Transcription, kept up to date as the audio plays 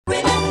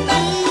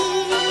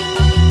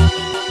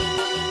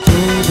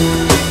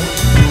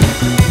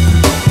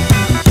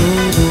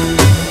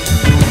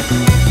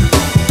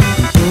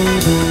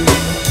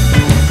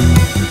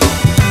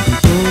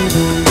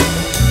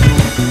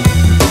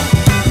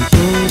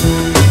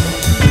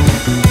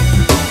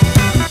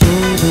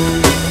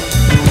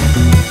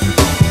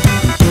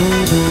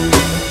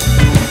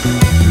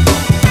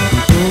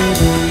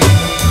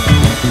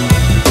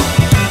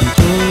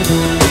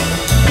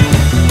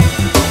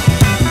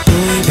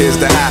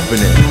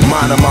happening,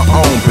 minding my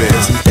own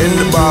biz. In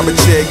the barber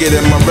chair,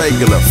 getting my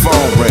regular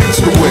phone rings.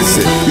 Who is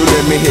it? You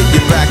let me hit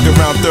you back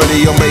around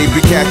 30, or maybe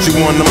catch you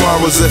on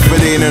tomorrow's if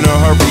it ain't in a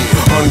hurry.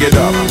 Hung it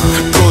up,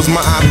 close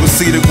my eyes,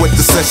 proceeded with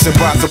the session.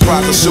 Brought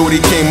the shorty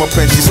came up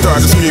and she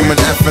started screaming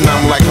F, and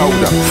I'm like, hold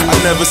up, I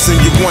never seen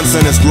you once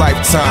in this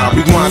lifetime.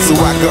 Rewind so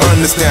I could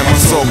understand my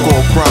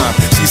so-called crime.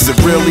 She said,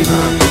 really?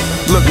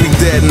 Look me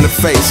dead in the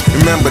face.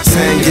 Remember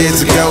 10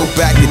 years ago,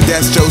 back at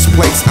Destro's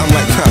place? I'm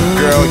like,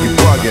 girl, you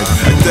bugging.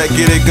 A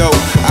decade ago,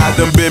 I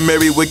done been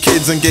married with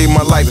kids and gave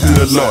my life to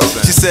the Lord.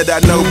 She said,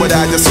 I know, but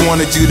I just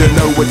wanted you to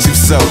know what you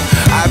sowed.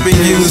 I've been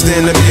used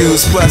and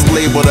abused, plus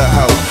labeled a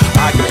hoe.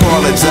 I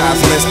apologize,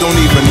 miss, don't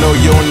even know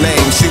your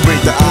name. She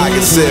winked the eye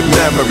and said,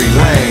 memory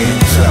lane.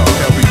 So,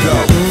 here we go.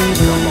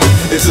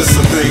 It's just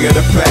a thing of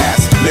the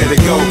past. Let it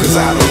go, cause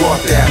I done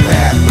walked that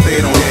path. But they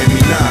don't hear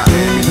me now.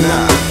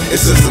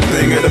 It's just a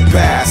thing of the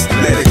past.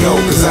 Let it go,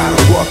 cause I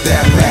done walked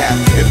that path.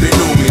 If they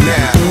knew me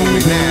now,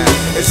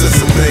 it's just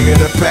a thing of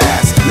the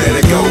past. Let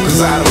it go, cause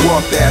I done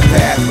walked that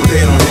path. But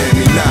they don't hear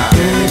me now.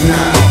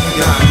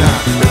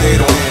 But they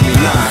don't hear me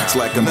now. It's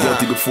like I'm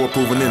guilty before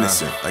proven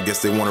innocent. I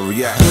guess they wanna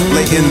react.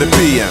 Late in the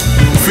PM,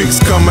 freaks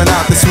coming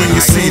out, that's when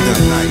you see them.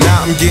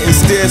 Now I'm getting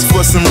stares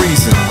for some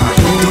reason.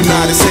 Dude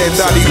nod his head,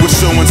 thought he was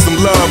showing some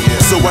love,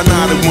 so I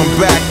nodded one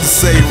back to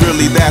say,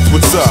 really, that's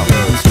what's up.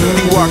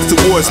 He walks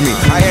towards me,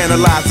 I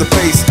analyze the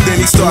pace, then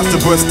he starts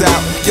to burst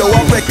out. Yo,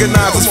 I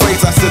recognize his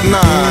face. I said,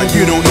 nah,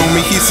 you don't know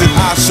me. He said,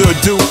 I sure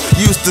do.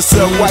 Used to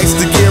sell whites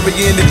to Gary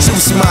and the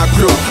juice, my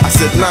crew. I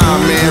said, nah,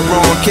 man,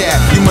 wrong cat.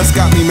 You must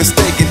got me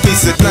mistaken. He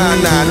said, nah,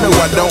 no,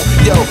 I don't.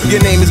 Yo,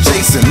 your name is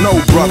Jason. No,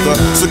 brother.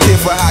 So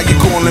careful how you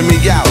calling me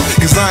out,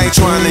 cause I ain't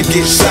trying to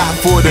get shot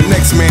for the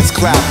next man's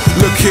clout.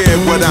 Look here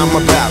what I'm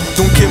about.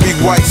 Don't give me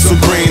whites or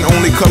green.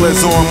 Only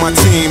colors on my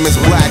team is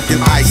black and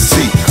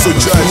icy. So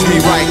judge me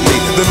rightly.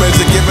 The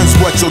measure given's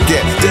what you'll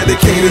get.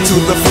 Dedicated to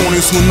the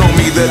phonies who know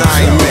me that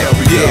I ain't met.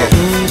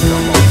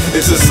 Yeah,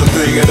 it's just a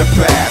thing of the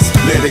past.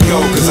 Let it go,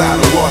 cause I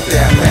done walked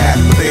that path.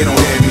 But they don't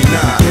hear me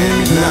now.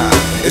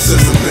 It's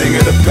just a thing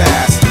of the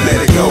past. Let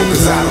it go,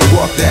 cause I done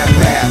walked that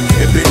path.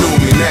 If they knew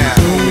me now,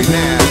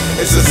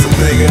 it's just a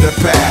thing of the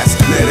past.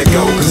 Let it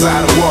go, cause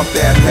I done walked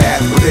that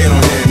path. But they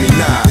don't hear me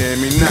now.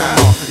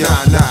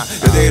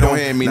 They don't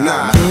hear me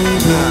now.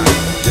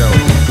 Yo.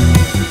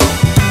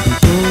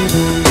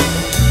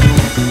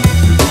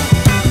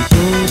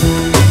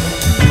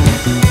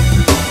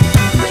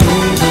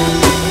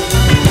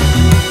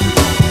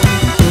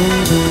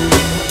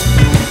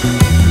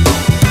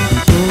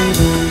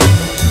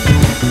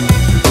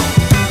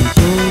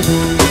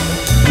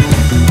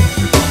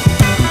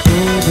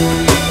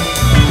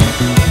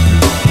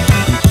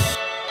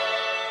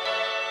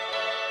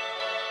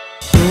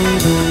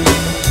 Soulful.